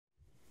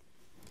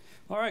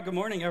All right, good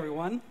morning,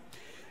 everyone.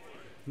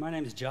 My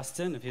name is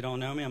Justin. If you don't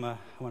know me, I'm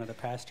one of the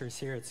pastors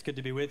here. It's good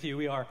to be with you.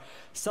 We are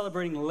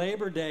celebrating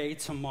Labor Day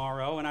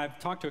tomorrow, and I've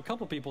talked to a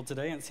couple people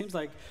today, and it seems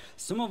like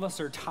some of us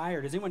are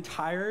tired. Is anyone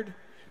tired,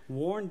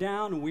 worn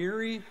down,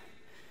 weary,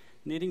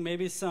 needing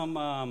maybe some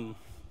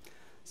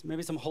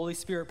Holy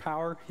Spirit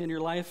power in your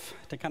life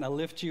to kind of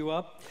lift you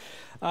up?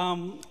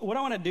 What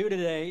I want to do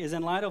today is,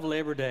 in light of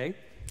Labor Day,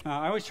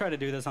 I always try to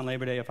do this on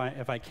Labor Day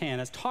if I can,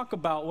 is talk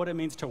about what it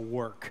means to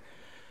work.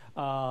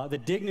 The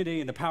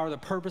dignity and the power, the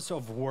purpose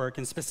of work.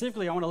 And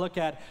specifically, I want to look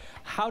at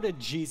how did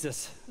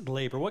Jesus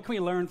labor? What can we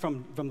learn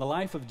from the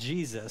life of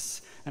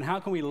Jesus? And how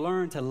can we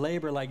learn to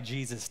labor like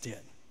Jesus did?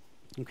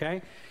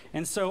 Okay?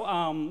 And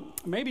so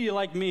maybe you're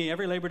like me.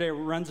 Every Labor Day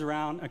comes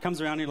around,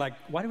 and you're like,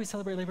 why do we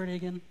celebrate Labor Day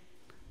again?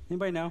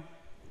 Anybody know?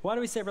 Why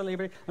do we celebrate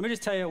Labor Day? Let me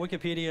just tell you,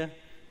 Wikipedia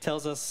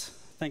tells us,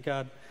 thank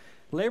God,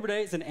 Labor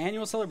Day is an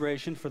annual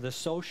celebration for the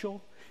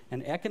social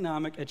and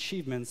economic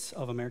achievements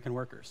of American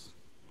workers.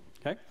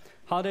 Okay?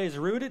 Holiday is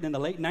rooted in the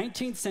late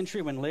 19th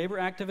century when labor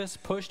activists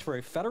pushed for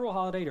a federal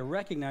holiday to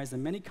recognize the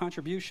many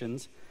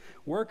contributions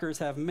workers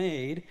have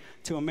made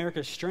to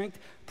America's strength,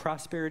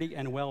 prosperity,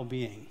 and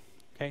well-being.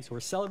 Okay, so we're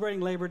celebrating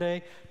Labor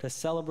Day to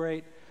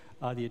celebrate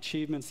the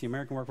achievements, the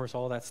American workforce,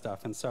 all that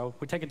stuff. And so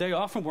we take a day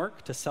off from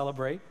work to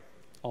celebrate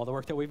all the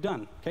work that we've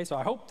done. Okay, so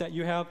I hope that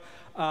you have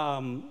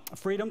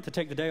freedom to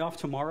take the day off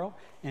tomorrow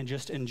and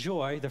just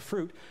enjoy the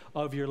fruit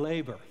of your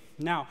labor.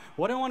 Now,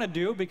 what I want to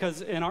do,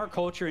 because in our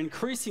culture,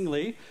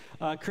 increasingly,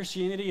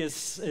 Christianity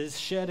is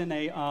shed in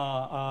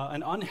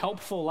an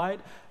unhelpful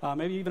light,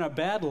 maybe even a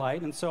bad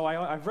light. And so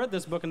I've read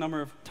this book a number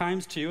of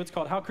times to you. It's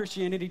called How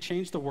Christianity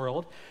Changed the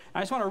World.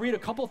 I just want to read a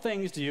couple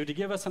things to you to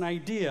give us an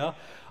idea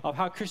of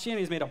how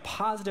Christianity has made a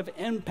positive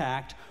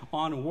impact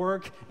on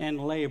work and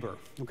labor,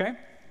 okay?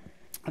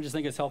 I just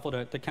think it's helpful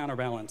to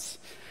counterbalance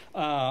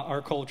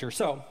our culture.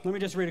 So let me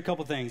just read a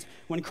couple things.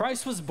 When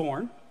Christ was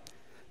born,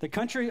 the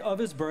country of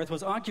his birth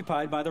was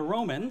occupied by the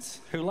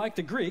Romans, who, like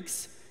the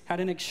Greeks, had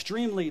an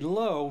extremely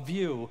low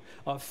view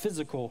of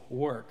physical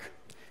work.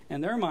 In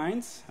their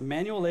minds,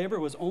 manual labor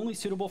was only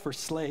suitable for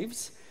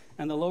slaves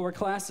and the lower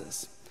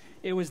classes.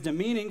 It was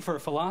demeaning for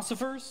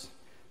philosophers,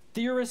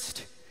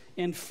 theorists,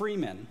 and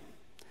freemen.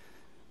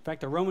 In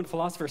fact, the Roman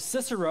philosopher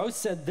Cicero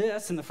said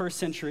this in the first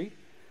century: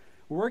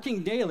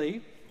 working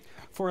daily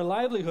for a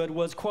livelihood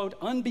was, quote,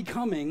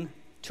 unbecoming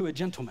to a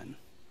gentleman.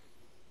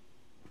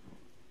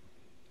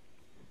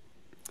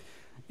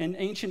 In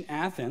ancient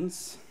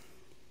Athens,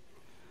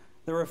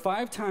 there were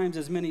 5 times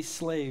as many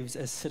slaves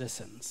as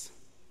citizens.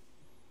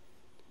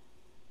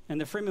 And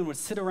the freemen would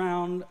sit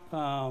around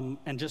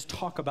and just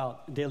talk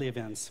about daily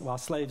events while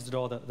slaves did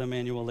all the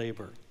manual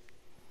labor.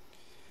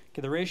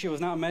 Okay, the ratio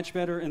was not much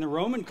better in the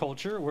Roman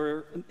culture,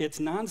 where its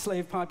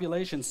non-slave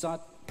population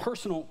sought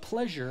personal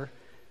pleasure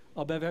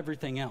above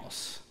everything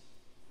else.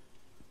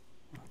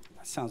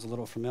 That sounds a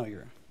little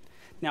familiar.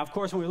 Now, of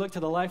course, when we look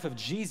to the life of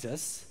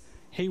Jesus,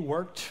 he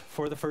worked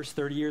for the first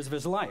 30 years of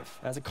his life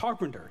as a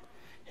carpenter.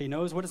 He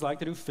knows what it's like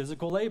to do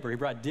physical labor. He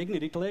brought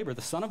dignity to labor.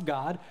 The Son of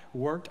God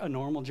worked a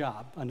normal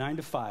job, a 9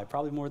 to 5,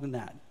 probably more than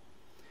that.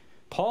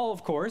 Paul,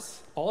 of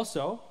course,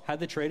 also had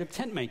the trade of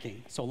tent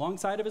making. So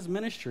alongside of his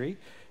ministry,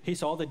 he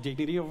saw the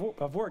dignity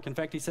of work. In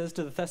fact, he says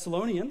to the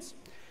Thessalonians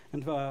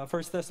in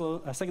 2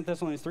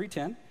 Thessalonians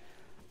 3:10,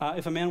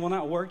 if a man will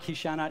not work, he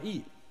shall not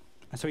eat.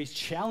 And so he's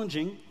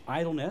challenging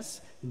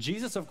idleness.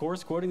 Jesus, of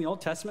course, quoting the Old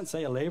Testament,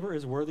 say a laborer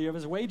is worthy of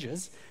his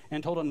wages,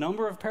 and told a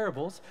number of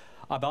parables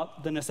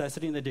about the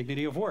necessity and the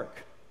dignity of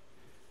work.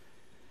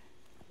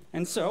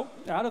 And so,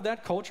 out of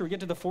that culture, we get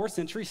to the 4th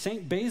century.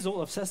 St.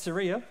 Basil of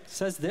Caesarea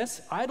says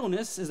this: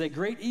 idleness is a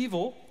great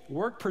evil.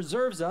 Work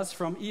preserves us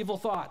from evil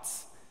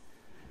thoughts.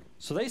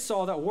 So they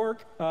saw that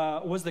work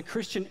was the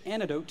Christian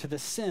antidote to the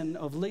sin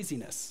of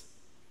laziness,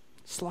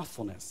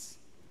 slothfulness.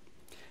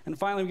 And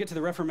finally, we get to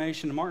the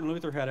Reformation. Martin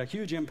Luther had a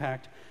huge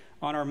impact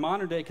on our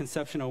modern-day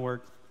conception of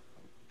work.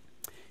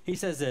 He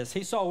says this: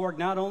 he saw work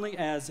not only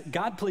as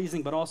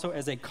God-pleasing, but also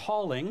as a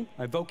calling,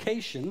 a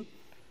vocation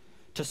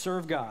to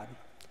serve God.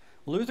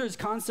 Luther's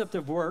concept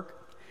of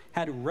work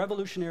had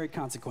revolutionary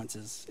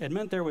consequences. It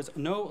meant there was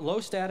no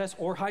low-status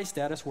or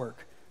high-status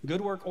work,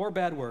 good work or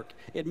bad work.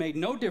 It made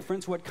no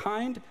difference what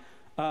kind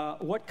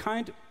of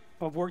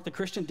work the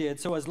Christian did,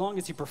 so as long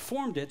as he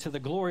performed it to the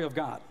glory of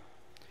God.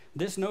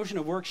 This notion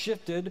of work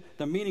shifted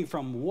the meaning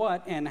from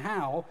what and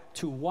how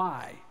to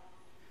why.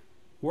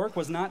 Work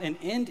was not an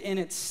end in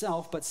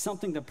itself, but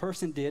something the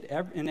person did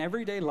in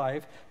everyday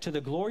life to the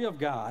glory of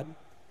God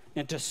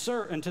and to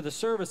the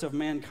service of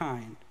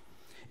mankind.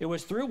 It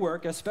was through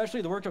work,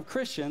 especially the work of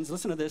Christians,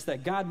 listen to this,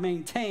 that God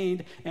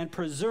maintained and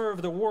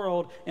preserved the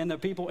world and the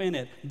people in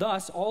it.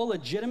 Thus, all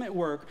legitimate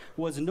work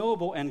was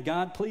noble and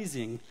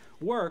God-pleasing.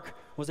 Work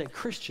was a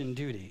Christian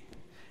duty.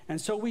 And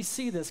so we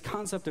see this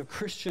concept of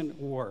Christian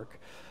work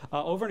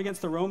over and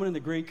against the Roman and the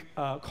Greek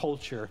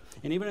culture,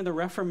 and even in the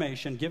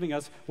Reformation, giving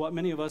us what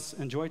many of us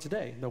enjoy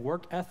today, the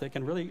work ethic,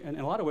 and really, in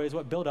a lot of ways,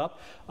 what built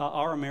up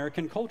our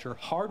American culture,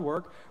 hard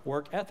work,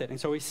 work ethic. And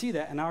so we see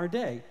that in our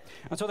day.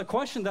 And so the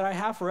question that I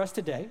have for us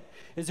today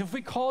is, if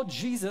we call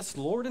Jesus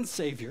Lord and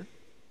Savior,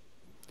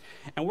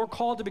 and we're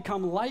called to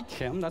become like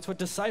him, that's what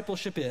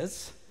discipleship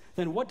is,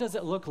 then what does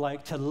it look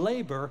like to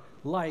labor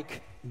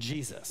like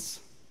Jesus?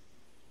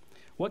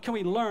 What can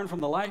we learn from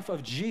the life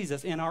of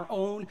Jesus in our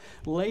own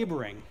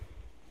laboring?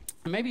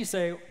 And maybe you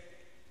say,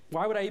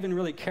 why would I even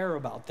really care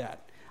about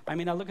that? I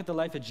mean, I look at the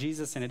life of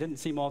Jesus and it didn't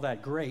seem all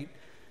that great,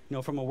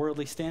 from a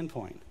worldly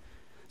standpoint.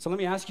 So let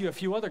me ask you a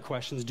few other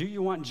questions. Do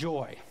you want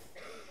joy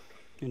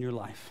in your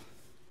life?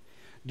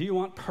 Do you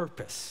want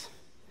purpose?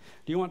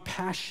 Do you want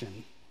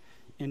passion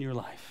in your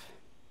life?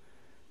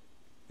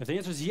 If the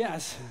answer is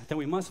yes, then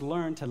we must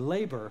learn to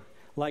labor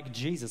like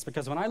Jesus.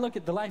 Because when I look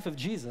at the life of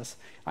Jesus,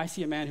 I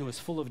see a man who was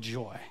full of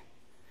joy.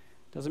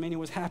 Doesn't mean he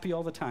was happy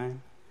all the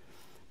time,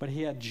 but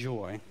he had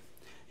joy,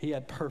 he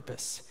had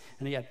purpose,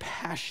 and he had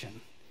passion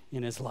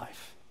in his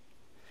life.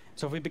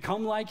 So if we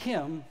become like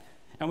him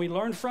and we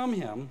learn from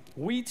him,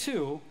 we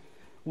too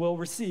will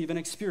receive and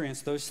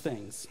experience those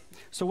things.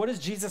 So what does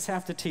Jesus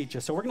have to teach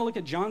us? So we're going to look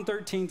at John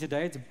 13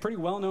 today. It's a pretty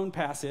well-known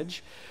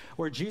passage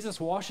where Jesus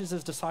washes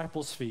his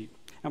disciples' feet.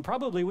 And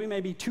probably we may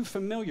be too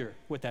familiar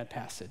with that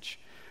passage.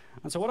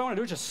 And so what I want to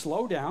do is just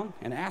slow down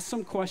and ask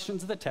some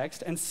questions of the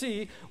text and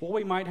see what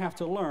we might have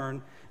to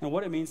learn and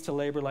what it means to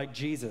labor like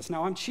Jesus.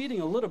 Now, I'm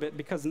cheating a little bit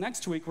because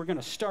next week we're going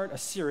to start a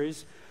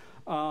series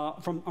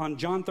on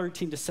John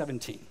 13 to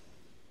 17.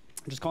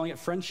 I'm just calling it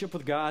Friendship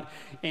with God,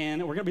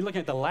 and we're going to be looking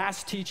at the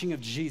last teaching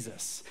of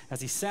Jesus. As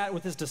he sat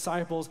with his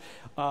disciples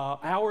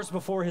hours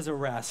before his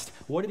arrest,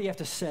 what did he have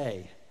to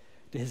say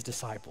to his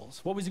disciples?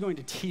 What was he going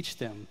to teach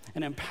them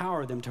and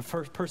empower them to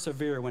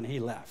persevere when he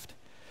left?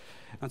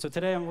 And so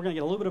today we're going to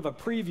get a little bit of a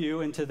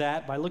preview into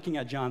that by looking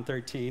at John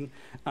 13,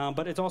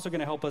 but it's also going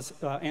to help us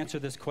answer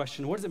this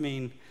question: what does it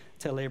mean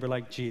to labor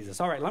like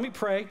Jesus? All right, let me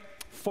pray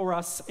for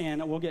us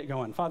and we'll get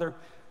going. Father,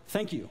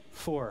 thank you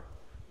for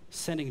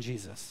sending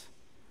Jesus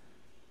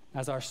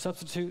as our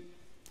substitute,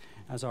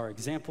 as our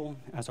example,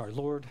 as our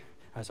Lord,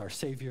 as our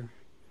Savior,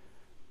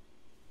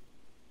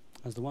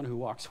 as the one who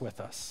walks with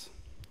us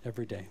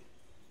every day.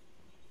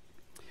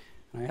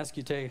 And I ask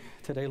you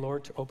today,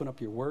 Lord, to open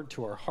up your word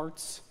to our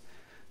hearts,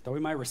 that we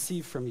might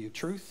receive from you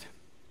truth,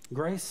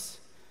 grace,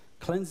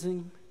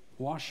 cleansing,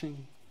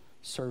 washing,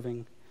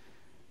 serving.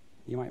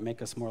 You might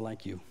make us more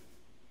like you.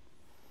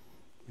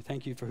 We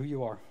thank you for who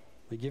you are.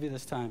 We give you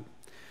this time.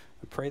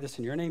 I pray this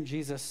in your name,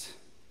 Jesus,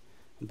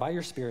 and by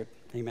your Spirit,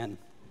 amen.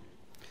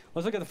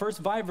 Let's look at the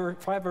first five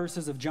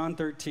verses of John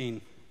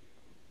 13.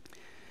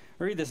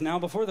 Read this. Now,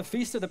 before the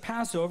feast of the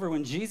Passover,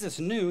 when Jesus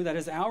knew that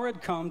his hour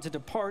had come to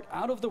depart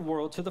out of the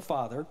world to the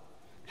Father,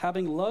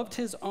 having loved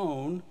his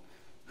own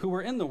who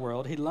were in the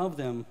world, he loved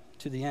them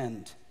to the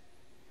end.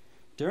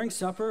 During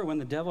supper, when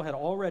the devil had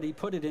already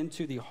put it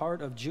into the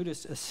heart of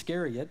Judas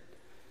Iscariot,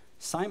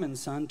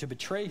 Simon's son, to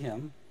betray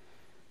him,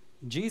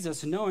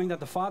 Jesus, knowing that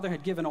the Father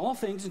had given all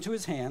things into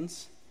his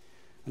hands,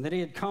 and that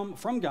he had come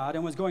from God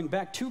and was going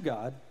back to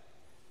God,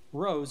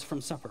 rose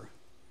from supper.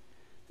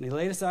 And he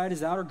laid aside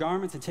his outer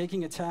garments, and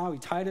taking a towel, he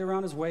tied it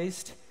around his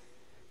waist.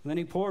 And then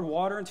he poured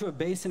water into a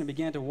basin and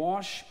began to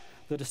wash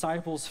the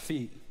disciples'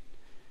 feet,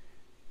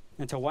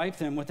 and to wipe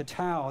them with the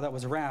towel that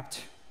was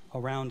wrapped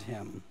around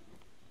him.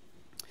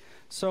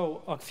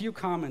 So a few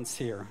comments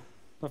here.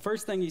 The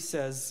first thing he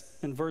says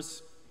in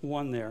verse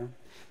 1 there,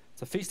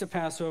 it's a feast of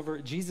Passover.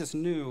 Jesus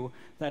knew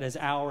that his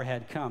hour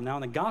had come. Now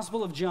in the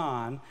Gospel of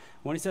John,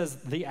 when he says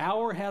the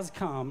hour has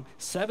come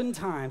 7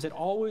 times, it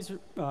always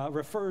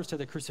refers to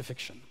the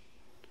crucifixion.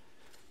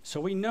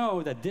 So we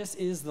know that this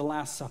is the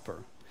Last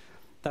Supper,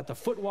 that the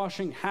foot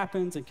washing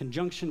happens in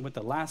conjunction with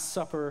the Last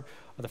Supper,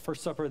 or the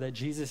first supper that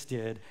Jesus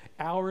did,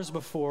 hours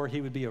before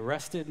he would be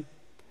arrested,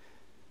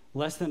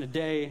 less than a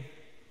day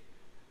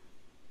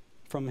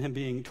from him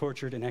being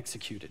tortured and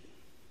executed.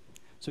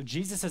 So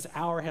Jesus'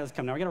 hour has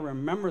come. Now we got to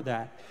remember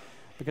that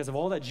because of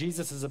all that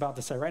Jesus is about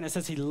to say, right? And it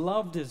says he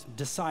loved his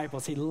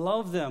disciples. He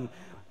loved them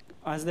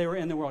as they were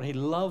in the world. He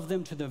loved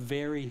them to the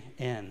very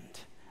end.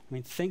 I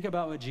mean, think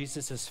about what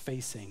Jesus is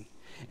facing.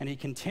 And he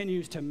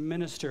continues to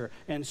minister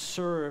and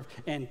serve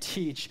and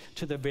teach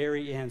to the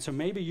very end. So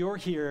maybe you're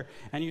here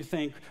and you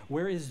think,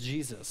 where is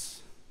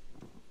Jesus?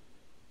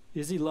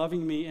 Is he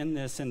loving me in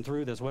this and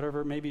through this,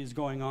 whatever maybe is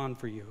going on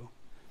for you?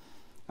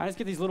 I just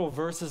get these little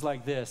verses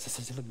like this. It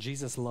says, look,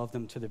 Jesus loved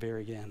them to the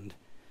very end.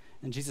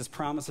 And Jesus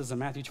promises in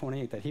Matthew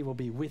 28 that he will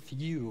be with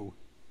you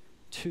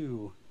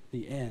to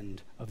the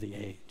end of the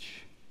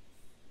age.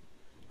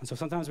 And so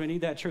sometimes we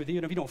need that truth.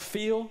 Even if you don't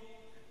feel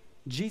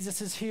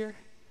Jesus is here,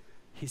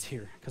 he's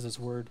here because his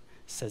word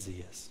says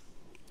he is.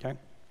 Okay?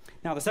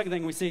 Now, the second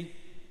thing we see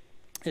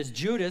is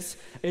Judas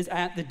is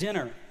at the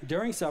dinner.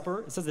 During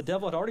supper, it says the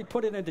devil had already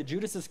put it into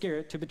Judas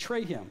Iscariot to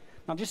betray him.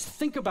 Now, just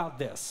think about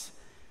this.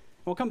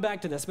 We'll come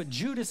back to this, but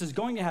Judas is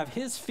going to have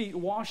his feet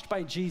washed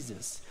by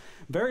Jesus.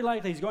 Very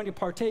likely he's going to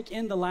partake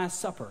in the Last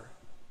Supper.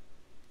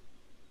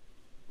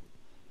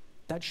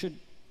 That should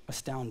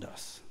astound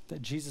us,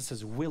 that Jesus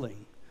is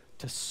willing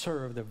to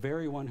serve the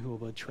very one who will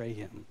betray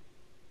him.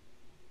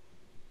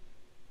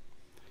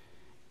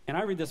 And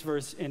I read this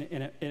verse, and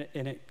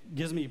it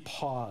gives me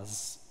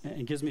pause,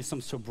 and it gives me some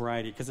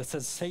sobriety, because it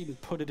says Satan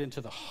put it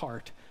into the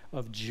heart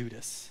of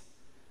Judas.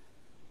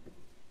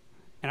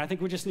 And I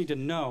think we just need to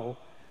know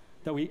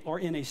that we are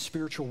in a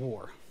spiritual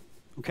war,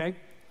 okay?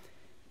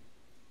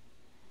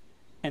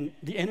 And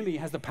the enemy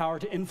has the power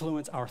to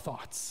influence our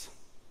thoughts,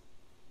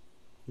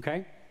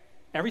 okay?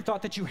 Every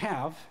thought that you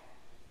have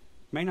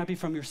may not be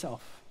from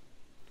yourself.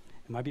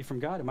 It might be from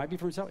God, it might be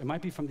from yourself, it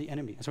might be from the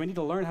enemy. So we need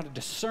to learn how to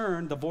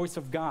discern the voice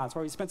of God. That's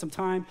why we spent some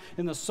time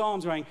in the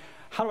Psalms going,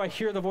 how do I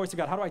hear the voice of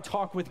God? How do I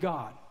talk with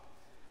God?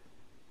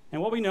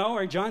 And what we know,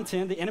 right, John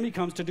 10, the enemy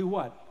comes to do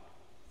what?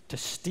 To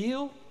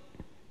steal.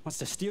 He wants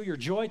to steal your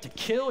joy, to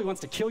kill. He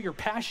wants to kill your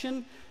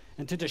passion,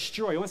 and to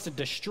destroy. He wants to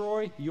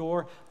destroy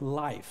your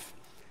life.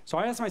 So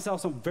I ask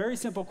myself some very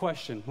simple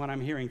question when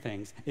I'm hearing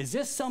things. Is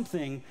this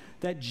something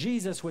that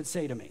Jesus would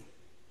say to me?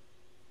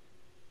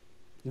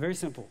 Very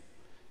simple.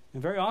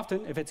 And very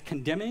often, if it's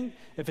condemning,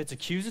 if it's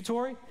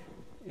accusatory,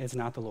 it's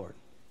not the Lord.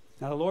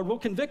 Now, the Lord will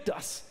convict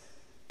us,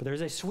 but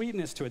there's a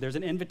sweetness to it. There's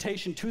an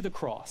invitation to the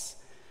cross.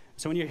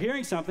 So when you're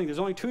hearing something, there's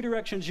only two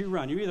directions you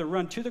run. You either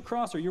run to the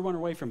cross or you run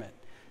away from it.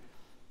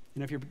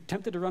 And if you're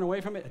tempted to run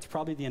away from it, it's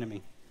probably the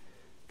enemy.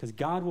 Because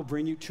God will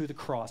bring you to the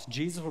cross.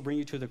 Jesus will bring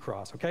you to the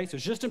cross, okay? So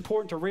it's just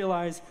important to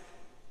realize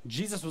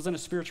Jesus was in a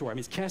spiritual war. I mean,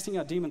 he's casting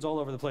out demons all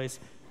over the place.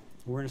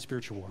 We're in a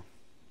spiritual war.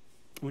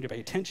 We need to pay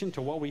attention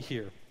to what we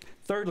hear.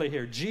 Thirdly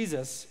here,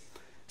 Jesus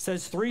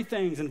says three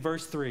things in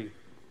verse 3. He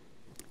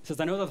says,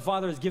 I know that the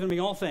Father has given me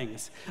all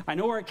things. I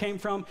know where I came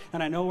from,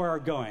 and I know where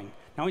I'm going.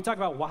 Now, we talk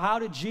about, well, how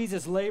did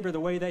Jesus labor the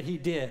way that he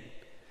did?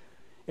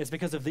 It's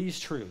because of these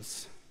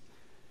truths.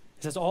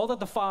 He says, I know that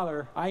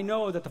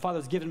the Father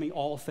has given me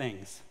all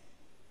things.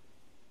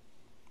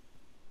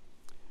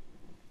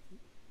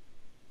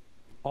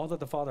 All that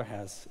the Father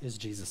has is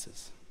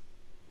Jesus's.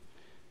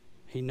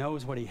 He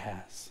knows what he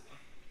has.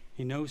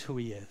 He knows who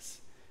he is.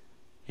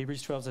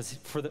 Hebrews 12 says,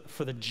 for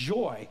the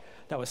joy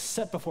that was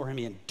set before him,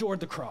 he endured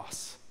the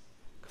cross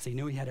because he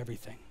knew he had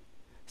everything.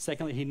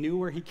 Secondly, he knew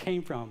where he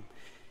came from.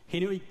 He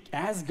knew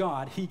as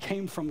God, he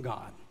came from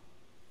God.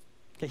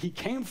 Okay, he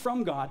came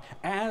from God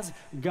as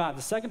God.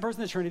 The second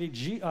person of the Trinity,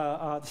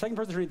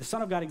 the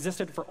Son of God,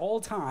 existed for all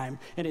time,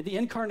 and at the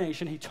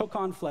incarnation, he took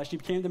on flesh. He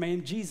became the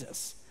man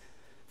Jesus,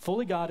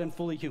 fully God and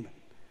fully human.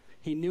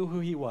 He knew who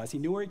he was. He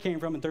knew where he came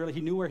from, and thirdly,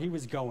 he knew where he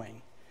was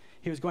going.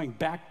 He was going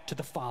back to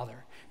the Father.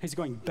 He's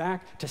going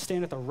back to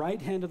stand at the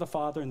right hand of the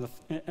Father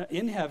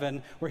in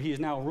heaven, where he is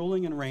now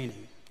ruling and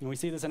reigning. And we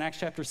see this in Acts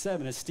chapter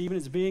 7. As Stephen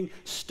is being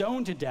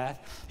stoned to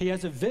death, he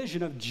has a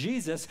vision of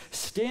Jesus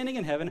standing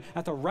in heaven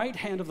at the right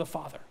hand of the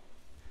Father.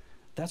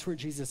 That's where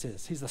Jesus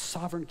is. He's the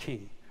sovereign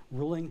king,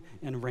 ruling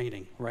and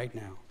reigning right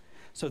now.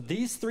 So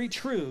these three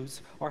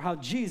truths are how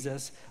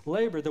Jesus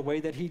labored the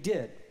way that he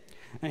did.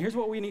 And here's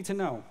what we need to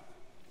know.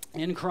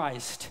 In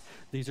Christ,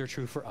 these are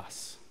true for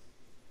us.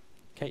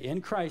 Okay,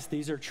 in Christ,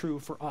 these are true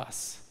for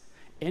us.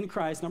 In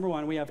Christ, number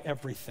one, we have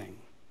everything.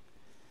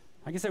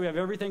 I can say we have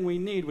everything we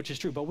need, which is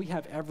true, but we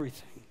have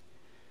everything.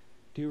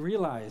 Do you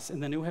realize in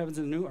the new heavens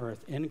and the new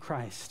earth, in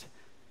Christ,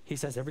 he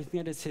says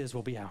everything that is his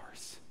will be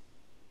ours.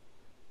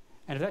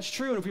 And if that's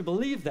true, and if we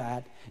believe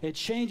that, it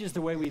changes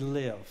the way we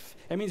live.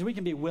 It means we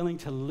can be willing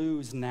to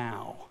lose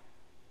now,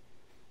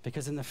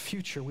 because in the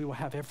future, we will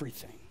have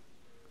everything.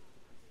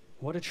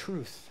 What a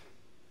truth.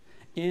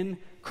 In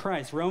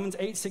Christ. Romans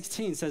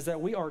 8:16 says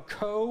that we are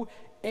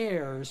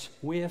co-heirs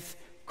with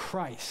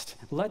Christ.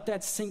 Let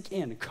that sink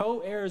in.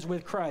 Co-heirs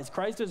with Christ.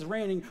 Christ is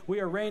reigning.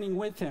 We are reigning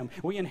with him.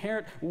 We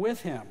inherit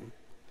with him.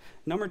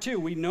 Number two,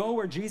 we know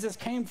where Jesus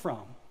came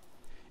from.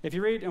 If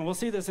you read, and we'll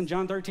see this in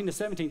John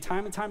 13-17,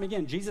 time and time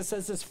again, Jesus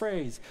says this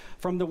phrase,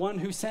 from the one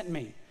who sent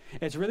me.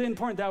 It's really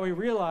important that we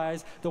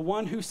realize the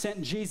one who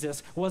sent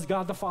Jesus was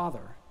God the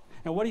Father.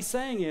 And what he's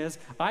saying is,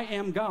 I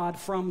am God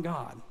from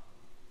God.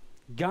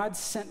 God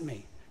sent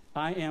me.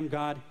 I am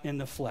God in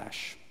the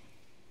flesh.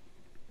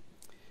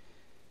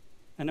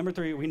 And number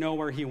three, we know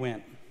where he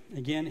went.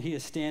 Again, he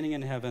is standing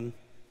in heaven.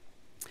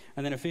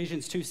 And then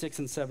Ephesians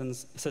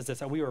 2:6-7 says this,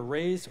 that we were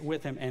raised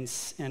with him and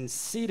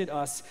seated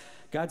us,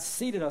 God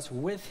seated us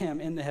with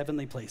him in the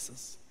heavenly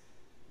places.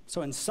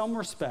 So in some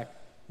respect,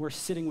 we're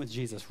sitting with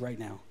Jesus right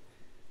now.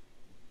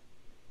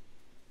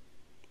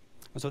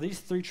 And so these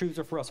three truths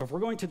are for us. So if we're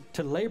going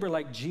to labor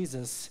like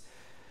Jesus,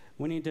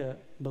 we need to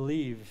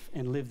believe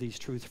and live these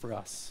truths for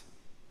us,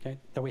 okay?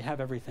 That we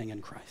have everything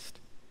in Christ,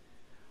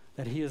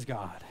 that he is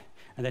God,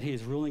 and that he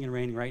is ruling and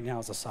reigning right now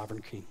as a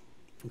sovereign king,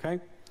 okay?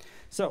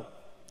 So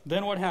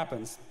then what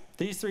happens?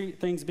 These three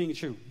things being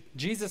true.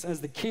 Jesus as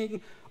the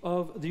king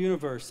of the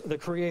universe, the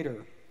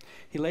creator,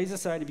 he lays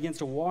aside and begins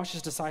to wash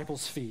his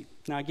disciples' feet.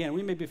 Now again,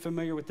 we may be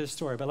familiar with this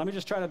story, but let me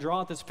just try to draw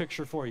out this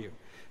picture for you.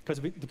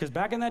 Because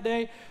back in that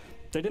day,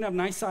 They didn't have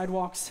nice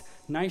sidewalks,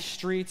 nice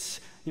streets,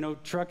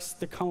 trucks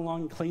that come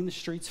along and clean the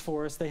streets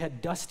for us. They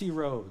had dusty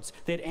roads.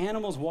 They had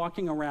animals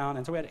walking around,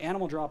 and so we had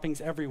animal droppings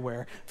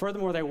everywhere.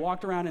 Furthermore, they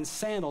walked around in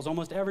sandals,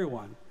 almost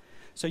everyone.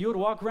 So you would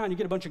walk around, you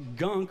get a bunch of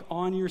gunk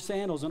on your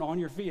sandals and on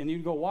your feet, and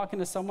you'd go walk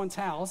into someone's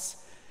house,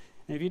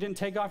 and if you didn't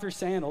take off your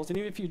sandals, and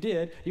even if you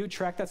did, you would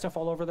track that stuff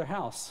all over their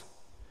house.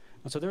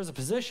 And so there was a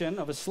position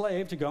of a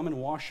slave to come and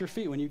wash your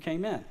feet when you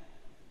came in.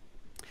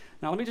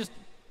 Now let me just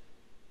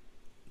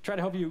try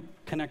to help you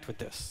connect with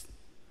this.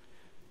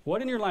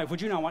 What in your life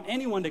would you not want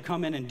anyone to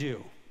come in and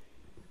do?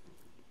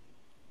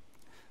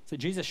 So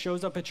Jesus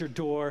shows up at your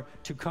door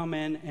to come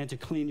in and to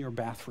clean your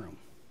bathroom,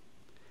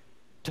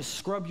 to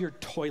scrub your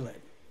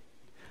toilet,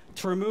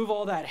 to remove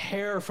all that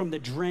hair from the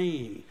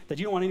drain that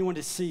you don't want anyone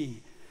to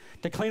see,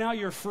 to clean out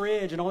your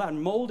fridge and all that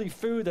moldy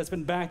food that's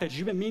been back that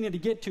you've been meaning to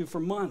get to for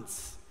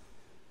months,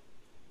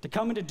 to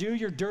come in to do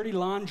your dirty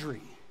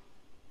laundry.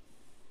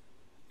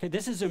 Okay,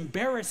 this is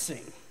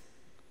embarrassing.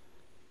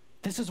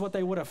 This is what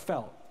they would have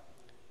felt.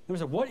 There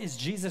was what is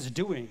Jesus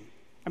doing?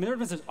 I mean, there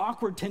was this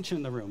awkward tension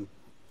in the room.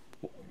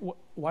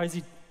 Why is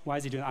he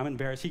doing that? I'm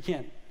embarrassed. He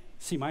can't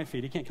see my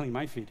feet. He can't clean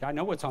my feet. I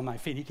know what's on my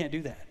feet. He can't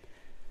do that.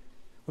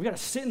 We've got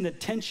to sit in the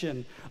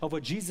tension of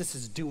what Jesus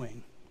is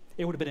doing.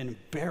 It would have been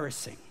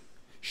embarrassing,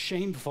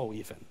 shameful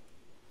even.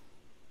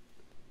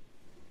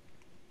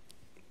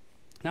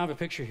 Now I have a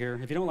picture here.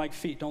 If you don't like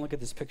feet, don't look at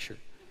this picture.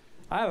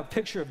 I have a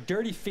picture of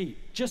dirty feet,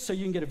 just so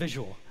you can get a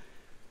visual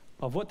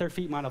of what their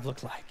feet might have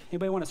looked like.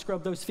 Anybody want to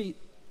scrub those feet?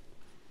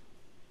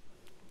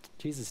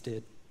 Jesus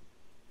did.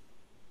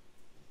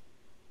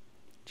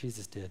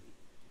 Jesus did.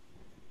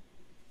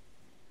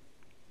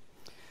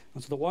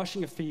 And so the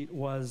washing of feet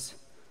was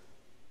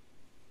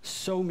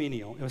so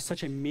menial. It was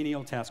such a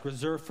menial task,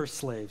 reserved for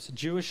slaves.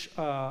 Jewish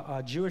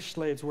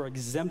slaves were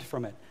exempt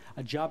from it,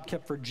 a job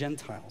kept for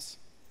Gentiles.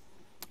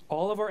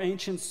 All of our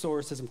ancient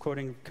sources, I'm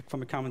quoting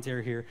from a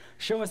commentary here,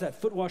 show us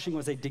that foot washing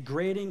was a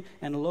degrading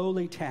and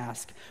lowly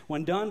task.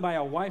 When done by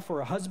a wife or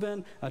a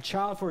husband, a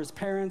child for his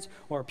parents,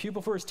 or a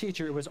pupil for his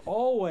teacher, it was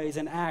always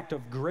an act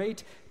of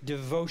great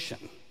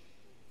devotion.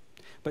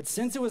 But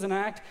since it was an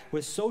act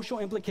with social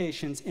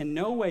implications, in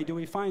no way do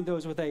we find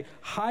those with a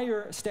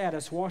higher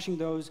status washing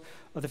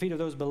the feet of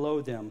those below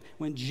them.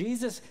 When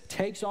Jesus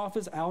takes off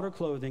his outer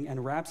clothing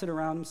and wraps it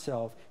around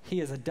himself, he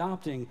is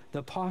adopting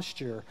the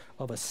posture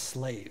of a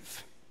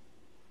slave,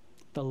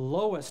 the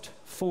lowest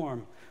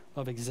form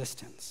of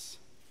existence.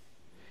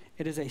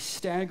 It is a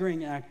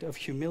staggering act of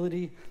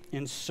humility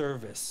and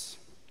service.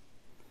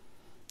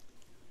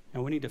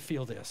 And we need to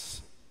feel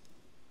this.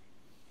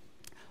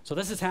 So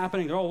this is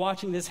happening. They're all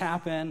watching this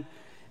happen,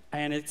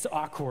 and it's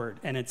awkward,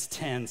 and it's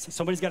tense.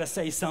 Somebody's got to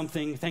say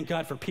something. Thank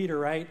God for Peter,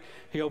 right?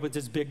 He opens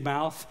his big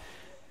mouth.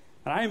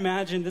 And I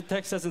imagine, the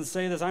text doesn't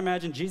say this, I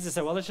imagine Jesus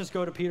said, well, let's just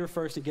go to Peter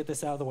first and get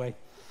this out of the way.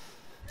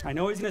 I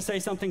know he's going to say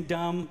something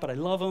dumb, but I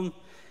love him,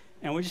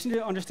 and we just need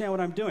to understand what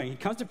I'm doing. He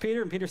comes to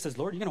Peter, and Peter says,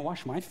 Lord, you're going to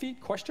wash my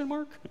feet? Question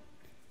mark?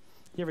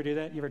 You ever do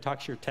that? You ever talk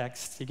to your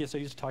text? You get so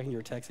used to talking to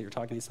your text that you're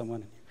talking to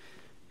someone,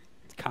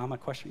 and comma,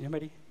 question,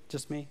 anybody?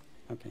 Just me?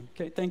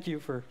 Okay, thank you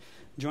for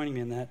joining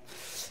me in that.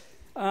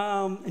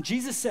 And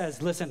Jesus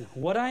says, listen,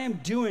 what I am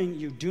doing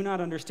you do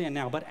not understand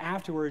now, but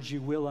afterwards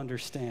you will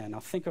understand. Now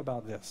think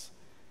about this.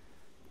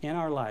 In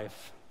our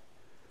life,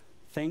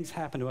 things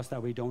happen to us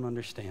that we don't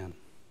understand.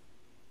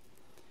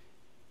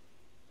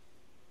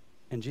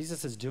 And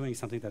Jesus is doing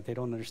something that they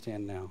don't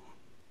understand now.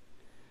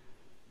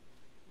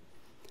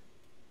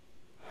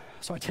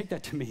 So I take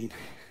that to mean,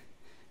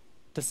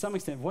 to some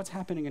extent, what's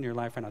happening in your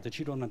life right now that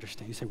you don't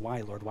understand? You say, why,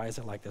 Lord? Why is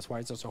it like this? Why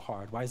is it so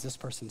hard? Why is this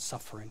person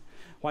suffering?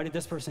 Why did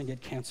this person get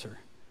cancer?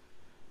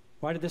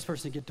 Why did this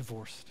person get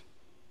divorced?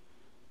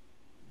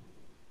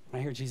 I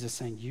hear Jesus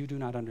saying, you do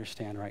not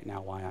understand right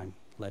now why I'm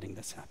letting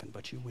this happen,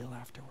 but you will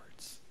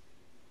afterwards.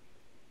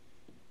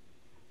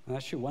 And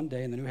that's true. One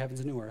day in the new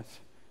heavens and new earth,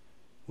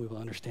 we will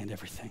understand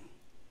everything.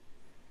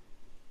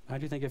 I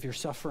do think if you're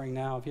suffering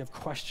now, if you have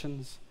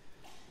questions,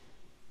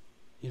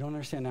 you don't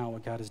understand now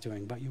what God is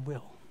doing, but you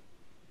will.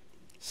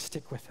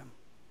 Stick with him.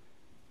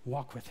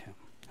 Walk with him,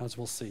 as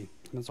we'll see.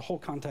 And there's a whole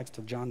context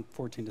of John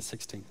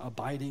 14-16,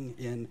 abiding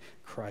in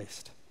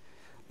Christ.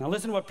 Now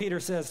listen to what Peter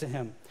says to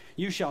him.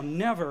 You shall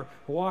never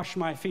wash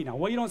my feet. Now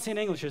what you don't see in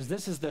English is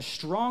this is the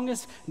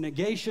strongest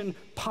negation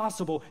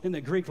possible in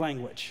the Greek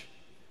language.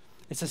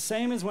 It's the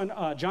same as when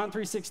John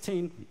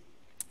 3:16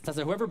 says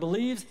that whoever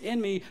believes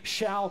in me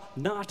shall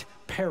not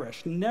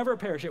perish, never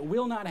perish. It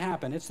will not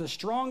happen. It's the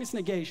strongest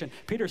negation.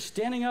 Peter's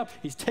standing up.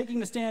 He's taking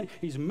the stand.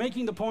 He's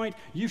making the point.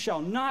 You shall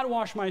not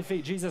wash my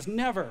feet. Jesus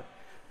never.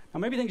 Now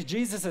maybe he thinks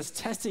Jesus is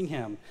testing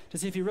him to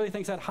see if he really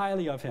thinks that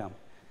highly of him.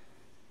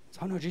 So,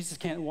 oh no, Jesus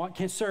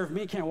can't serve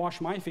me, can't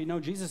wash my feet. No,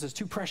 Jesus is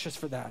too precious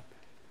for that.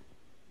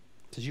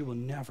 He says, you will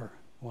never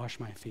wash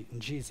my feet.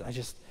 And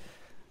Jesus,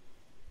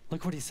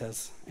 look what he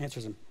says,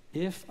 answers him.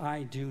 If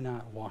I do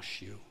not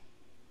wash you,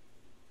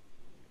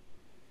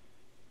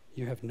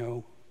 you have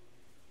no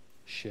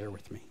share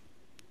with me.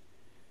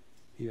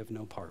 You have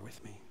no part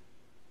with me.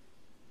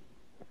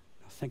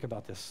 Now think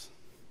about this.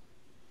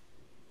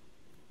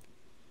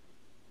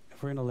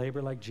 if we're going to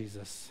labor like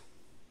Jesus,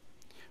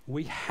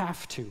 we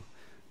have to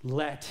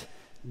let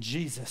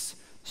Jesus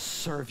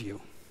serve you.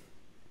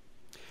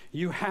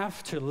 You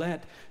have to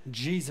let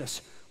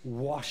Jesus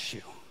wash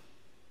you.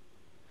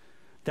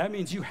 That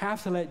means you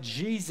have to let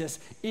Jesus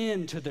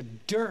into the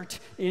dirt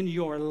in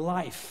your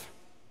life.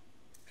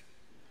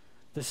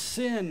 The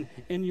sin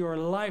in your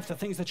life, the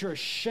things that you're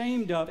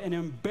ashamed of and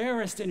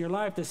embarrassed in your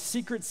life, the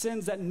secret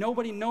sins that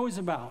nobody knows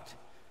about.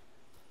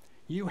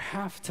 You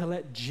have to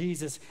let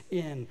Jesus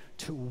in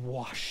to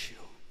wash you.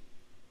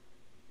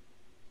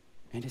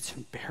 And it's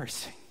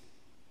embarrassing.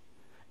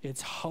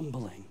 It's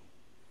humbling.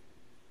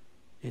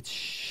 It's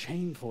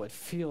shameful. It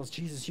feels,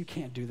 Jesus, you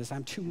can't do this.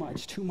 I'm too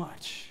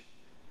much.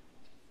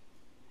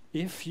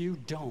 If you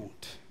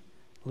don't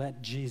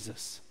let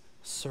Jesus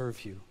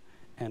serve you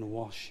and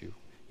wash you,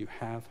 you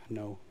have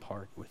no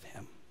part with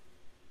him.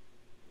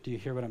 Do you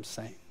hear what I'm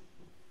saying?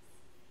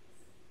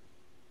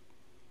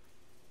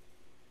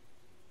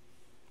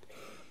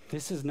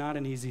 This is not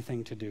an easy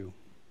thing to do.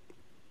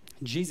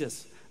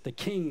 Jesus, the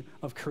King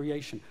of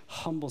creation,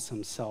 humbles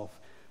himself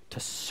to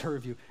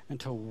serve you and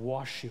to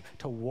wash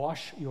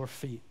your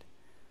feet.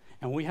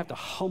 And we have to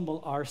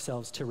humble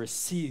ourselves to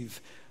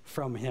receive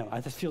from him.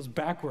 This feels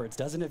backwards,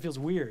 doesn't it? It feels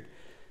weird.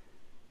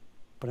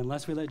 But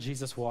unless we let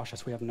Jesus wash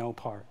us, we have no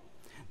part.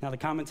 Now, the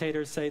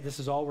commentators say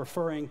this is all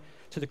referring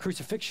to the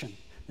crucifixion,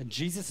 that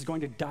Jesus is going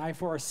to die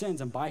for our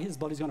sins, and by his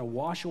blood, he's going to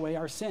wash away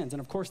our sins.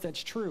 And of course,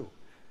 that's true.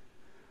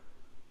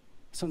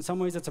 So in some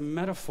ways, it's a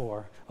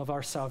metaphor of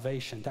our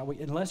salvation, that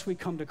unless we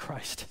come to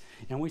Christ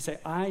and we say,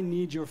 I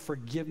need your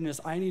forgiveness,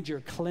 I need your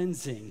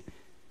cleansing,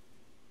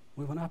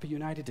 we will not be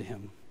united to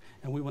him,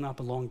 and we will not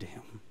belong to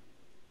him.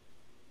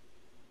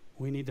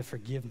 We need the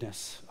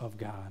forgiveness of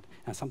God.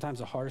 And sometimes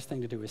the hardest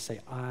thing to do is say,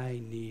 I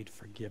need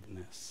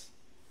forgiveness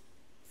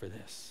for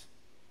this.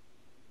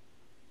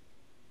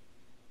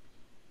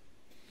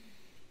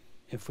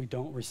 If we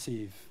don't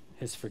receive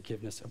his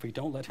forgiveness, if we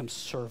don't let him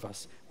serve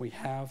us, we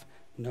have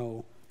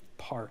no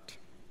part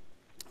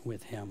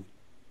with him.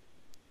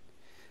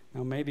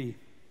 Now maybe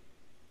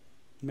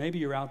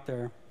you're out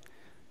there,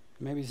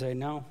 maybe you say,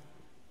 no,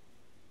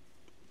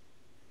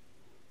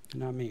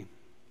 not me.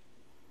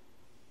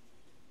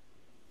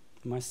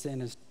 My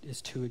sin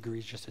is too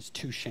egregious, it's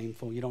too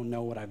shameful. You don't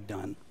know what I've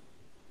done.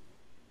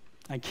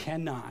 I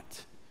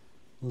cannot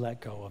let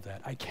go of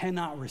that. I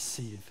cannot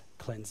receive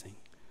cleansing.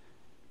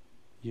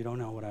 You don't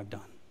know what I've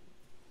done.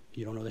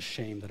 You don't know the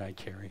shame that I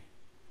carry.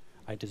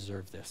 I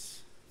deserve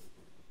this.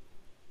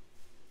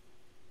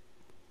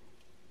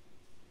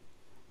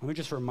 Let me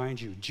just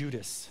remind you,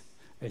 Judas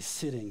is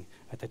sitting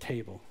at the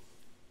table.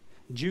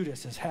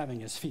 Judas is having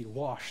his feet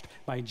washed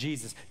by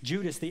Jesus.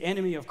 Judas, the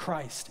enemy of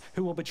Christ,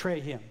 who will betray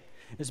him,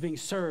 is being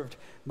served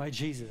by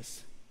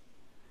Jesus.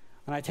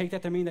 And I take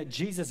that to mean that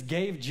Jesus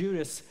gave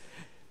Judas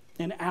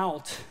an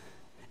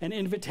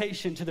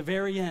invitation to the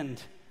very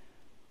end.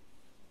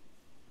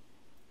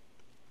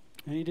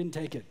 And he didn't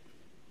take it.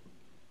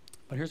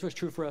 But here's what's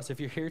true for us.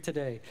 If you're here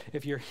today,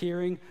 if you're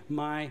hearing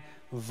my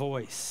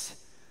voice,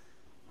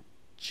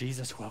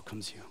 Jesus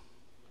welcomes you.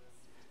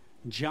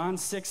 John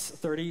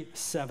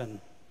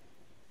 6:37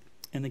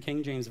 in the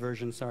King James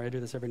Version. Sorry, I do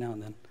this every now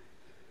and then.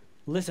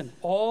 Listen,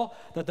 all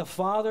that the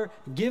Father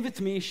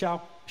giveth me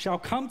shall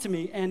come to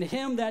me, and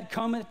him that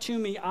cometh to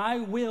me I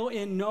will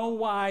in no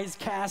wise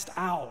cast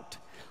out.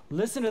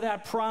 Listen to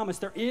that promise.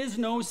 There is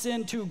no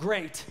sin too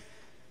great.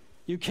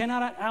 You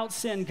cannot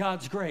out-sin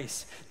God's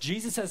grace.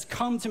 Jesus says,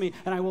 come to me,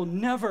 and I will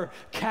never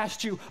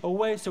cast you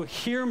away. So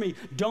hear me.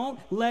 Don't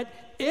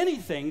let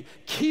anything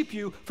keep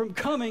you from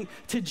coming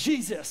to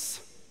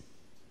Jesus.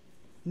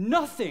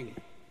 Nothing.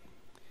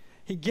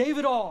 He gave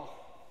it all.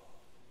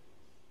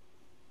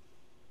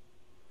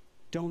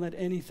 Don't let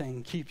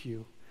anything keep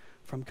you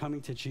from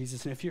coming to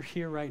Jesus. And if you're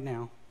here right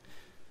now,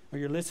 or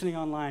you're listening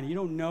online, you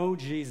don't know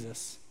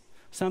Jesus,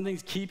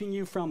 something's keeping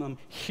you from him,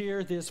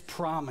 hear this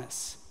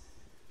promise.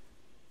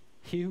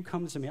 He who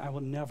comes to me, I will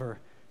never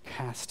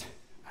cast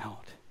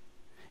out.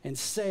 And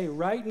say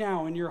right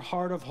now in your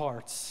heart of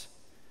hearts,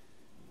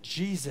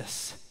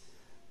 Jesus,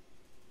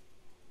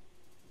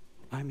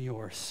 I'm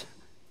yours.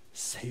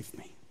 Save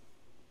me.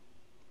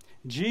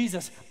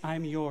 Jesus,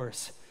 I'm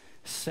yours.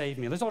 Save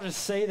me. Let's all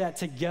just say that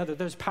together.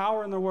 There's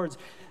power in the words.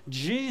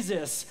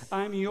 Jesus,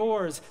 I'm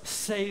yours.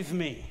 Save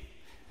me.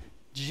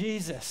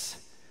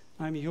 Jesus,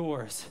 I'm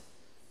yours.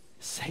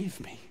 Save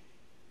me.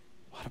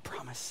 What a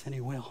promise, and he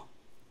will.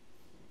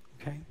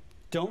 Okay?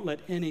 Don't let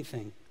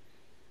anything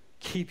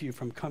keep you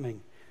from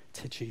coming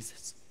to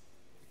Jesus.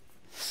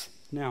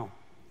 Now,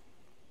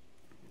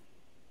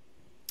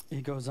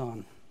 he goes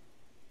on.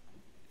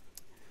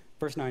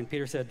 Verse 9,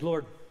 Peter said,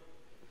 Lord,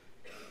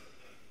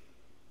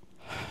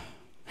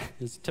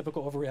 his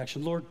typical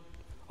overreaction, Lord,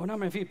 not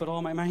my feet, but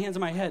all my hands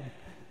and my head.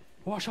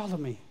 Wash all of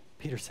me,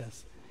 Peter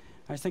says.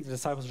 I just think the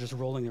disciples are just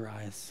rolling their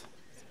eyes.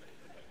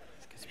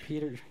 Because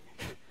Peter,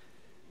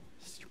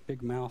 your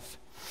big mouth.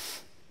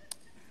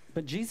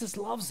 But Jesus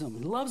loves him.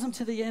 He loves him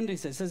to the end. He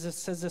says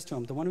this to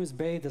him. The one who is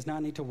bathed does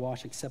not need to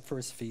wash except for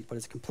his feet, but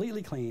is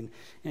completely clean,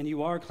 and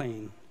you are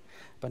clean.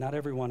 but not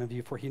every one of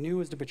you, for he knew it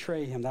was to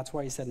betray him. That's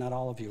why he said, not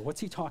all of you.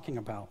 What's he talking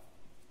about?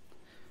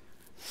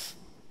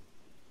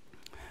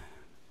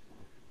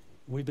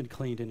 We've been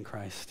cleaned in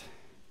Christ.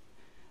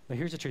 But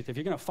here's the truth. If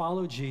you're going to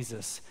follow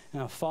Jesus in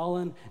a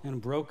fallen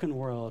and broken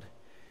world,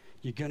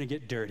 you're going to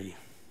get dirty.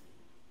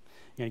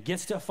 You're going to get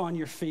stuff on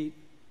your feet.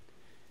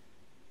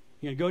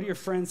 You're going to go to your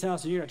friend's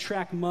house and you're going to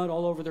track mud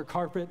all over their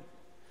carpet.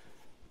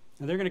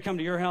 And they're going to come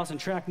to your house and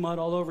track mud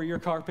all over your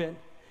carpet.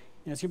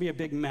 And it's going to be a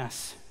big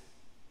mess.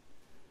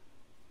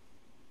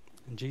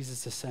 And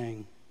Jesus is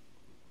saying,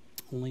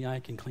 only I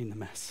can clean the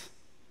mess.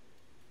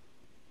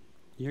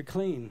 You're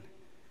clean,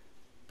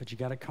 but you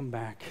got to come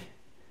back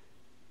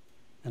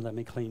and let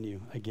me clean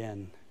you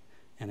again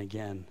and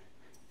again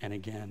and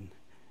again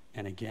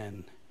and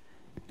again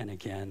and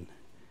again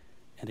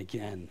and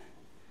again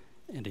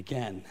and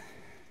again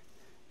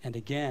and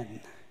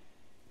again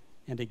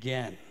and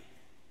again.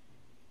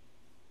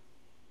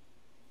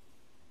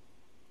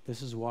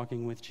 This is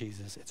walking with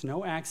Jesus. It's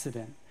no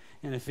accident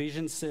in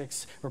Ephesians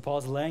 6 where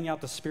Paul's laying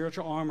out the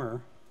spiritual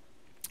armor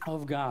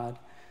of God.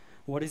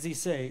 What does he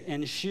say?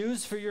 And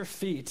shoes for your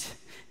feet,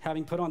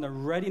 having put on the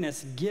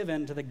readiness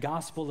given to the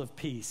gospel of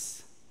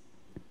peace.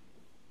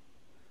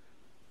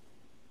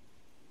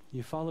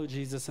 You follow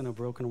Jesus in a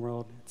broken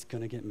world, it's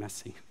going to get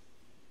messy.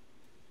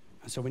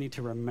 And so we need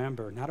to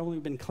remember, not only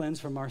have we been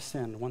cleansed from our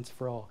sin once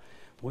for all,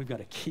 but we've got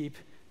to keep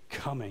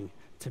coming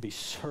to be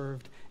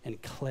served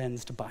and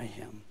cleansed by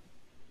him.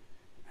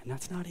 And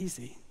that's not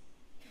easy.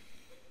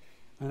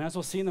 And as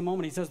we'll see in the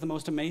moment, he says the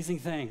most amazing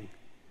thing.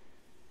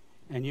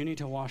 And you need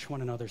to wash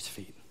one another's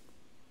feet.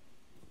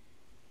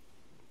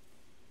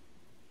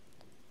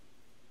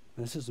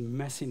 And this is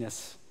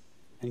messiness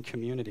in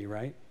community,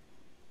 right?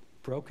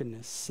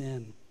 Brokenness,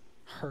 sin,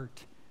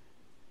 hurt.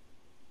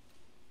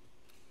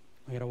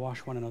 We got to wash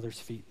one another's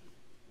feet.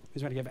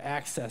 We've got to give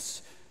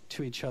access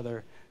to each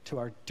other, to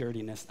our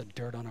dirtiness, the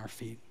dirt on our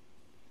feet.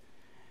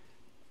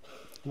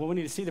 What we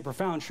need to see, the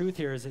profound truth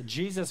here, is that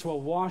Jesus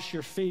will wash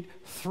your feet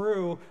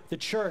through the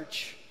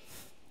church.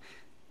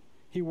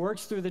 He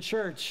works through the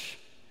church.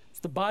 It's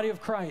the body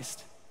of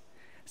Christ.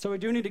 So we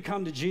do need to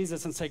come to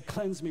Jesus and say,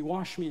 cleanse me,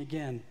 wash me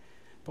again.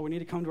 But we need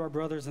to come to our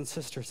brothers and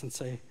sisters and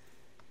say,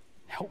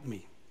 help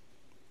me.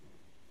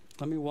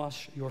 Let me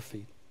wash your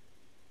feet.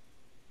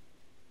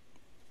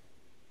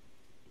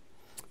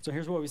 So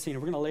here's what we've seen.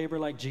 We're going to labor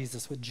like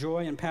Jesus with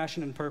joy and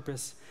passion and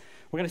purpose.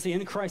 We're going to see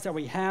in Christ that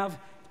we have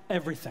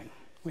everything.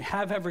 We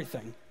have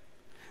everything.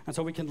 And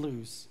so we can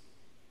lose.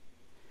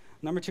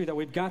 Number 2, that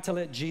we've got to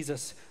let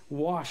Jesus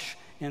wash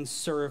and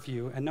serve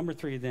you. And number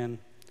 3, then,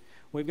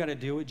 we've got to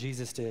do what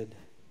Jesus did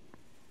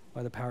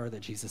by the power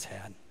that Jesus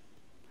had.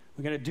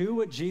 We've got to do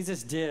what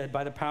Jesus did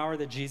by the power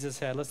that Jesus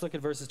had. Let's look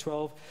at verses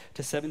 12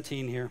 to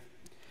 17 here.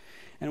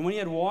 And when he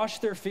had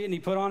washed their feet and he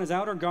put on his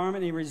outer garment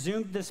and he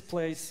resumed his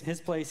place,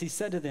 he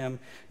said to them,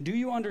 do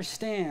you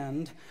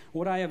understand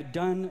what I have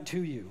done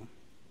to you?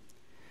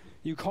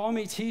 You call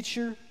me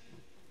teacher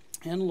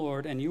and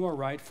Lord, and you are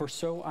right, for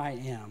so I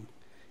am.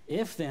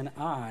 If then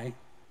I,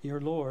 your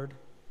Lord,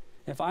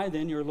 if I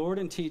then, your Lord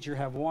and teacher,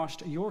 have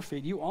washed your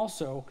feet, you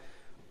also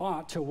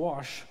ought to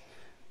wash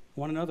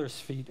one another's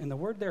feet. And the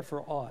word there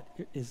for ought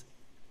is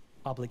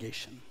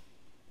obligation.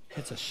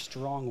 It's a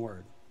strong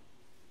word.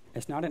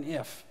 It's not an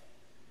if.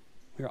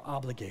 We are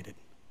obligated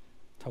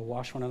to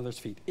wash one another's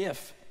feet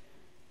if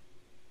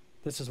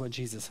this is what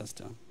Jesus has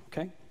done,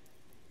 okay?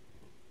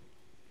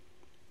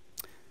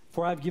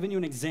 For I have given you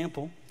an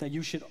example that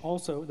you should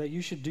also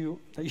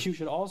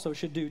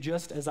do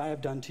just as I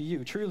have done to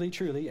you. Truly,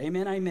 truly,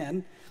 amen,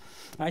 amen.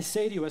 I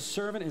say to you, a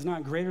servant is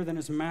not greater than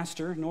his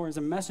master, nor is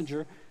a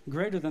messenger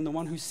greater than the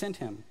one who sent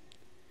him.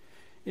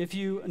 If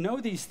you know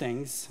these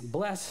things,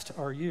 blessed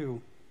are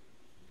you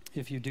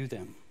if you do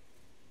them.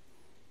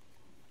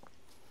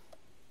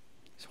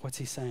 So what's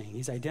he saying?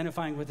 He's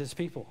identifying with his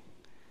people.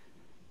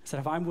 He said,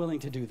 if I'm willing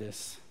to do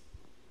this,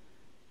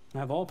 and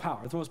I have all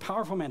power, the most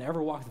powerful man to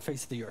ever walk the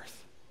face of the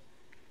earth.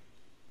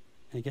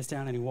 And he gets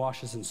down and he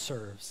washes and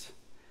serves.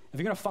 If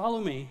you're going to follow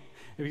me,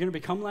 if you're going to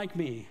become like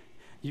me,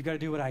 you've got to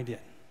do what I did.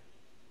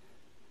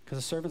 Because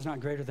a servant's not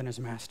greater than his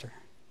master.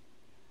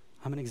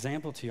 I'm an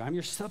example to you. I'm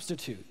your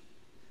substitute,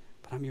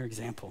 but I'm your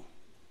example.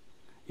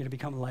 You're going to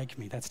become like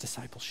me. That's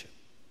discipleship.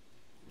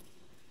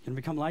 You're going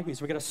to become like me.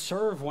 So we've got to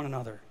serve one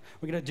another.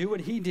 We've got to do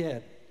what he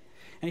did.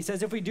 And he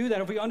says, if we do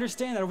that, if we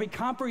understand that, if we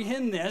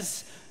comprehend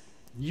this,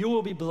 you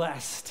will be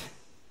blessed.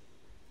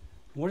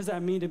 What does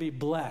that mean to be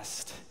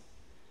blessed?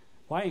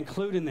 Well, I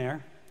include in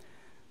there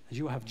that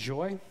you will have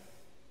joy,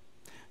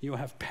 you will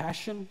have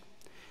passion,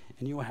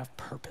 and you will have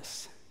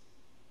purpose.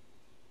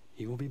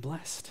 You will be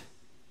blessed.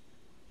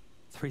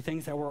 3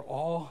 things that we're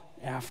all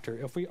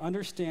after. If we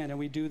understand and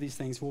we do these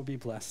things, we'll be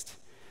blessed.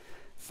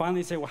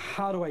 Finally, say, well,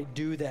 how do I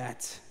do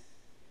that?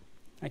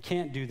 I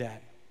can't do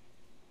that.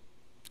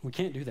 We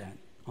can't do that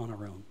on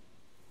our own.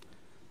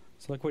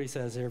 So look what he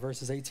says here,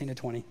 verses 18 to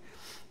 20.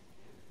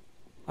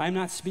 I'm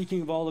not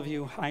speaking of all of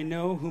you. I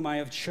know whom I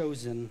have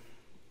chosen,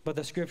 but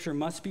the scripture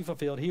must be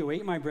fulfilled. He who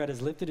ate my bread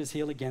has lifted his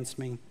heel against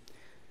me.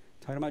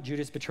 Talking about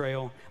Judas'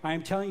 betrayal. I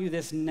am telling you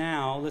this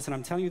now. Listen,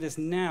 I'm telling you this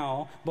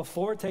now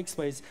before it takes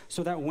place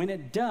so that when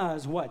it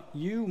does, what?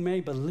 You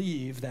may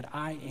believe that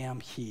I am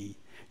he.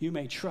 You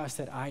may trust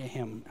that I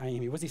am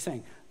he. What's he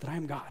saying? That I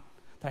am God.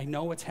 That I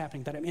know what's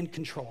happening. That I'm in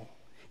control.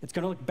 It's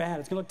going to look bad.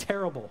 It's going to look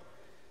terrible.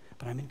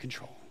 But I'm in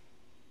control.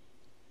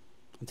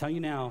 I'm telling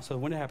you now, so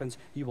when it happens,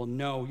 you will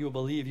know, you will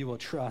believe, you will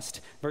trust.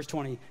 Verse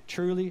 20,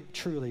 truly,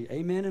 truly,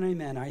 amen and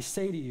amen, I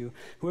say to you,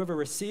 whoever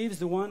receives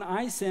the one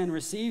I send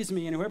receives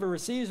me, and whoever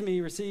receives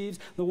me receives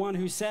the one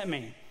who sent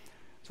me.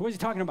 So what is he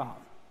talking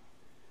about?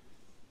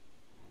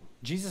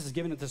 Jesus is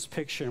giving us this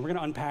picture, and we're going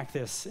to unpack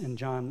this in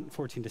John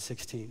 14 to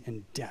 16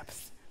 in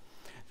depth.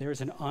 There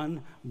is an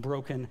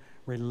unbroken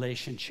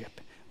relationship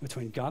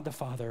between God the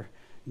Father,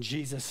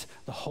 Jesus,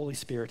 the Holy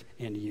Spirit,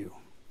 and you.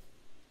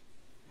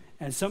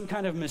 And some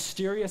kind of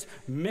mysterious,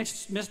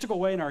 mystical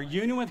way in our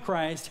union with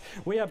Christ,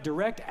 we have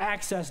direct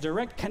access,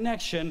 direct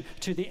connection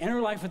to the inner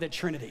life of the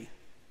Trinity.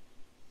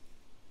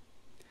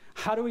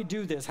 How do we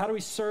do this? How do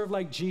we serve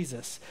like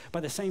Jesus? By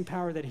the same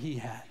power that he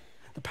had,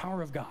 the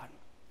power of God,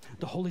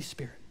 the Holy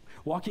Spirit,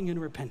 walking in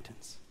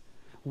repentance,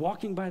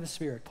 walking by the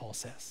Spirit, Paul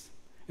says.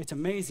 It's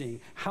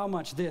amazing how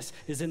much this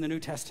is in the New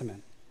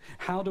Testament.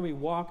 How do we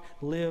walk,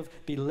 live,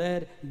 be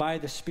led by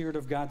the Spirit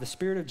of God, the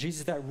Spirit of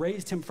Jesus that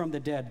raised him from the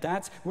dead?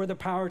 That's where the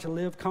power to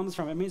live comes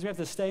from. It means we have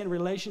to stay in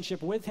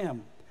relationship with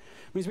him.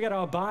 It means we got to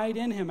abide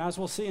in him, as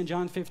we'll see in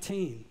John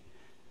 15.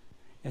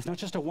 It's not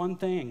just a one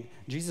thing.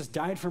 Jesus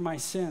died for my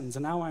sins,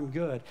 and now I'm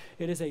good.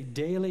 It is a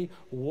daily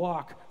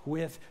walk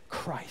with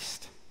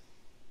Christ.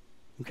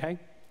 Okay?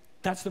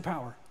 That's the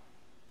power.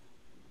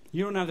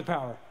 You don't have the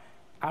power.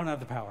 I don't have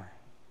the power.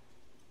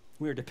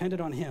 We are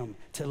dependent on him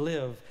to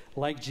live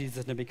like Jesus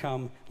and to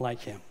become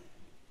like him.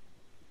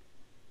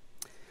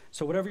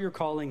 So whatever your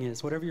calling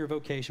is, whatever your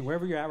vocation,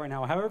 wherever you're at right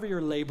now, however you're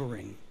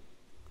laboring,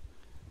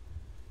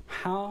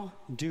 how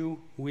do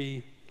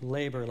we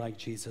labor like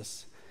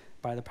Jesus?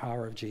 By the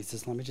power of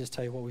Jesus. Let me just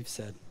tell you what we've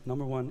said.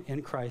 Number one,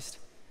 in Christ,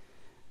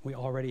 we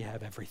already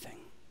have everything.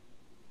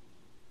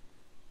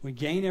 We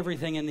gain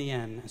everything in the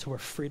end, so we're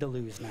free to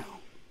lose now.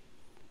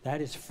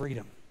 That is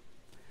freedom.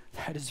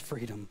 That is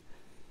freedom.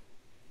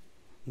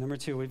 Number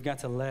two, we've got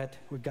to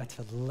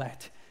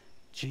let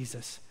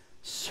Jesus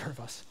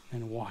serve us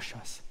and wash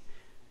us.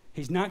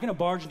 He's not going to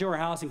barge into our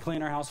house and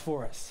clean our house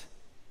for us.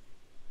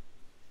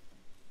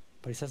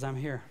 But he says, I'm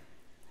here.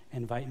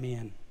 Invite me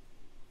in.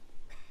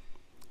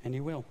 And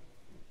he will.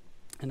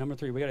 And number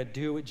three, we got to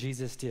do what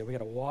Jesus did. We got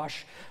to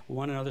wash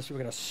one another. So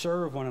we got to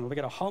serve one another. We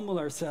got to humble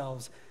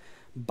ourselves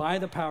by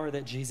the power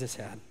that Jesus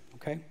had.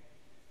 Okay?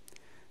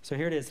 So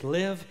here it is.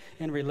 Live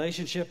in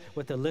relationship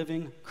with the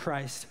living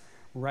Christ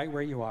right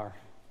where you are.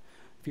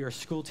 If you're a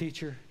school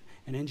teacher,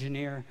 an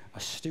engineer, a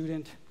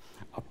student,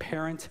 a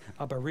parent,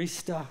 a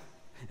barista,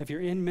 if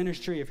you're in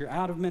ministry, if you're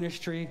out of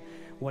ministry,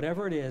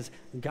 whatever it is,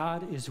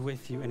 God is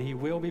with you, and he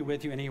will be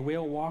with you, and he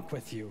will walk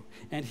with you,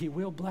 and he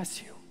will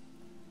bless you.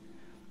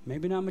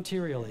 Maybe not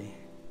materially,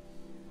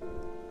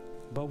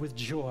 but with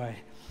joy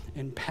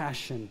and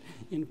passion,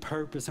 in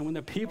purpose. And when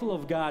the people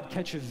of God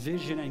catch a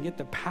vision and get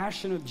the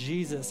passion of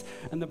Jesus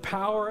and the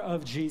power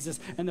of Jesus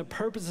and the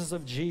purposes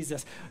of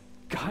Jesus,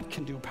 God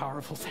can do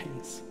powerful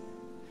things.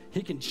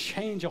 He can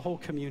change a whole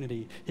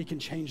community. He can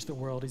change the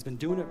world. He's been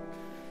doing it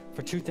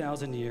for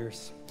 2,000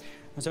 years.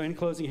 And so in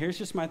closing, here's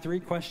just my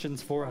 3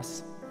 questions for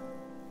us.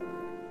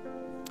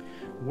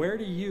 Where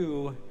do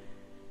you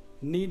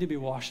need to be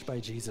washed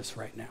by Jesus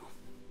right now?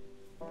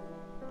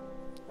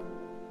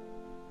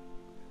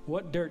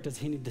 What dirt does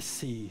he need to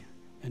see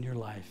in your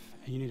life?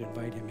 And you need to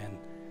invite him in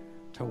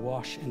to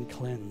wash and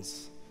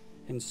cleanse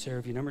and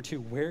serve you. Number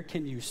 2, where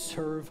can you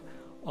serve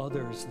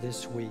others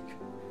this week?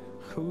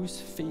 Whose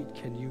feet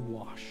can you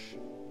wash?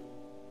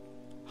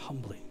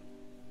 Humbly,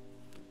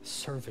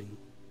 serving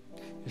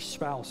your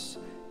spouse,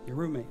 your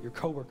roommate, your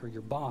coworker,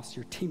 your boss,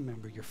 your team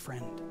member, your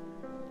friend.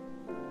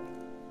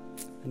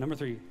 And number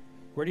 3,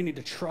 where do you need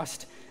to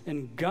trust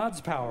in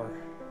God's power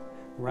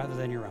rather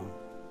than your own?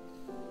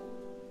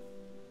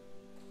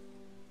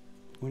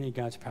 We need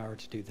God's power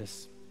to do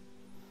this.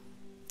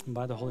 And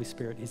by the Holy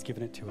Spirit, he's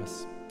given it to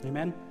us.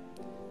 Amen?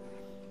 All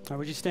right,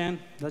 would you stand?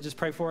 Let's just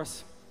pray for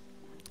us.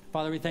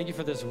 Father, we thank you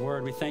for this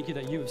word. We thank you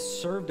that you have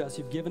served us.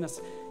 You've given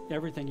us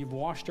everything. You've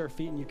washed our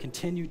feet, and you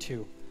continue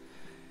to.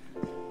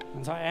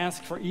 And so I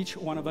ask for each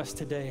one of us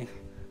today,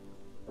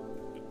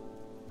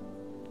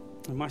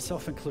 and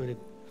myself included,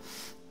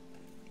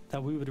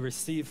 that we would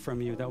receive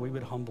from you, that we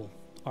would humble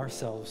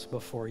ourselves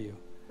before you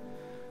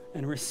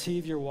and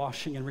receive your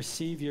washing and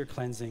receive your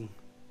cleansing,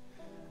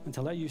 and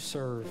to let you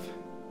serve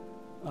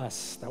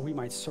us, that we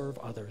might serve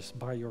others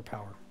by your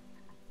power,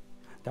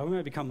 that we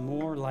might become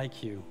more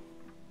like you,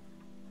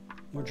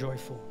 more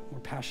joyful, more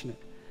passionate,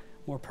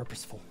 more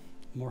purposeful,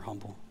 more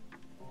humble.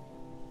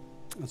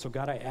 And so,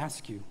 God, I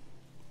ask you,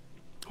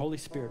 Holy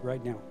Spirit,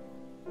 right now,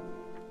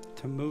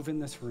 to move in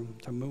this room,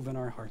 to move in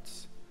our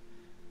hearts.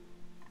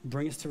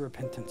 Bring us to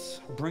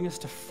repentance. Bring us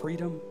to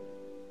freedom,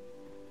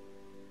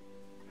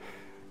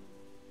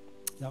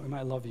 that we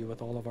might love you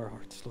with all of our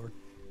hearts, Lord.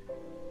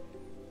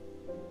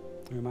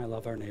 We might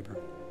love our neighbor.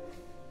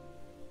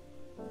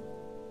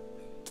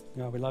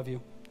 God, we love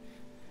you.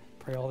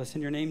 Pray all this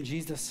in your name,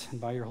 Jesus, and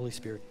by your Holy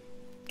Spirit.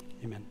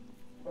 Amen.